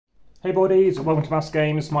Hey buddies, welcome to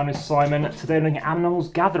AmassGames. My name is Simon. Today I'm looking at Animals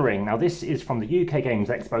Gathering. Now this is from the UK Games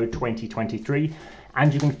Expo 2023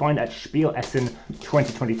 and you can find it at SPIEL.digital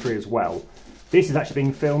 2023 as well. This is actually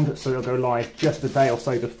being filmed, so it'll go live just a day or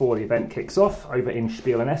so before the event kicks off over in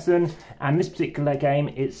SPIEL.digital. And this particular game,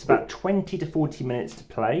 it's about 20 to 40 minutes to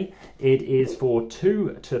play. It is for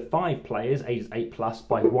 2 to 5 players, ages 8+,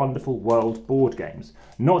 by Wonderful World Board Games.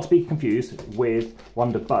 Not to be confused with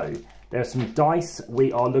Wonder Bow. There's some dice.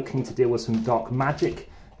 We are looking to deal with some dark magic.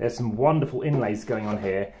 There's some wonderful inlays going on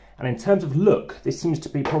here. And in terms of look, this seems to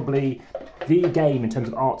be probably the game in terms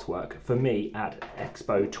of artwork for me at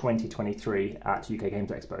Expo 2023 at UK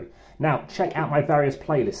Games Expo. Now, check out my various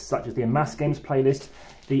playlists, such as the AmassGames playlist,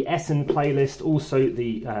 the Essen playlist, also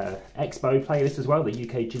the Expo playlist as well, the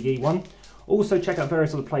UK GE one. Also check out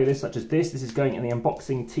various other playlists such as this. This is going in the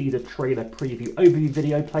unboxing, teaser, trailer, preview, overview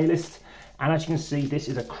video playlist. And as you can see, this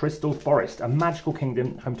is a crystal forest, a magical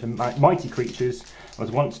kingdom home to mighty creatures, was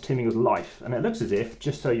once teeming with life. And it looks as if,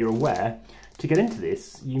 just so you're aware, to get into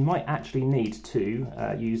this, you might actually need to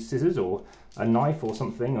use scissors or a knife or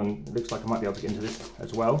something, and it looks like I might be able to get into this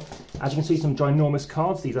as well. As you can see, some ginormous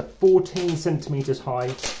cards. These are 14 centimetres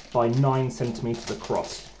high by 9 centimetres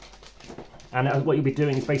across. And what you'll be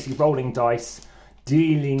doing is basically rolling dice,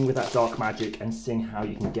 dealing with that dark magic and seeing how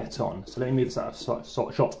you can get on. So let me move this out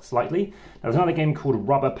of shot slightly. Now, there's another game called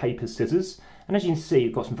Rubber, Paper, Scissors. And as you can see,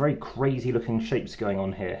 you've got some very crazy looking shapes going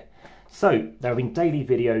on here. So there have been daily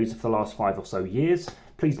videos for the last 5 or so years.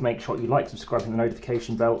 Please make sure you like, subscribe, and the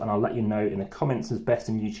notification bell, and I'll let you know in the comments as best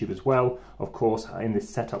in YouTube as well, of course, in this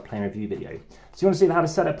setup, play, and review video. So you want to see how to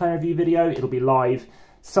set up, play, and review video? It'll be live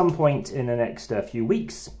some point in the next few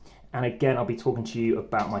weeks. And again, I'll be talking to you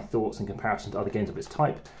about my thoughts in comparison to other games of its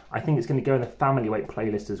type. I think it's going to go in the family weight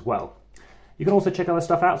playlist as well. You can also check other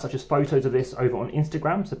stuff out, such as photos of this over on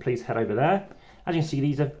Instagram, so please head over there. As you can see,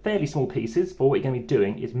 these are fairly small pieces, but what you're going to be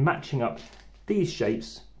doing is matching up these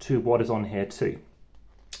shapes to what is on here too.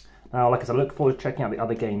 Now, like I said, I look forward to checking out the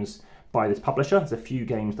other games by this publisher. There's a few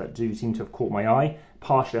games that do seem to have caught my eye,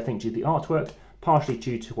 partially I think due to the artwork, partially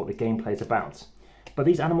due to what the gameplay is about. But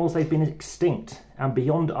these animals, they've been extinct, and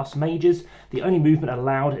beyond us mages, the only movement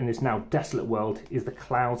allowed in this now desolate world is the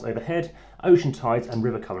clouds overhead, ocean tides and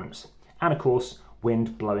river currents, and of course,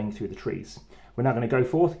 wind blowing through the trees. We're now going to go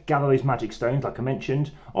forth, gather those magic stones, like I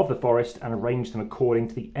mentioned, of the forest, and arrange them according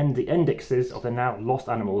to the indexes of the now lost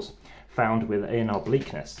animals found within our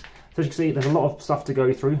bleakness. So as you can see, there's a lot of stuff to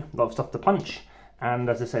go through, a lot of stuff to punch.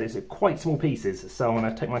 And as I said, it's quite small pieces, so I'm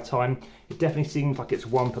going to take my time. It definitely seems like it's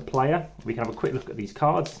one per player. We can have a quick look at these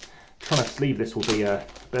cards. Trying to sleeve this will be a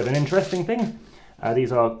bit of an interesting thing.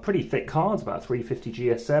 These are pretty thick cards, about 350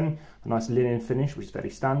 GSM, a nice linen finish, which is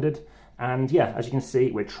very standard. And yeah, as you can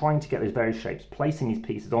see, we're trying to get those various shapes, placing these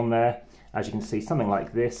pieces on there. As you can see, something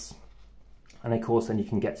like this. And of course, then you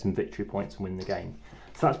can get some victory points and win the game.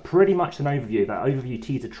 So that's pretty much an overview, that overview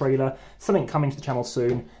teaser trailer, something coming to the channel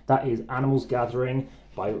soon. That is Animals Gathering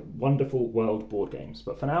by Wonderful World Board Games.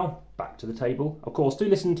 But for now, back to the table. Of course, do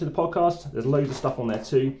listen to the podcast. There's loads of stuff on there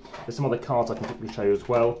too. There's some other cards I can quickly show you as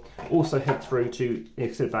well. Also head through to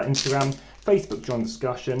Instagram, Facebook, join the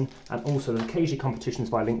discussion, and also there's occasionally competitions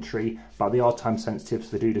via Linktree, but they are time sensitive,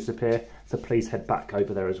 so they do disappear. So please head back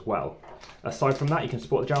over there as well. Aside from that, you can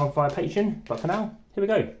support the channel via Patreon. But for now, here we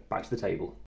go, back to the table.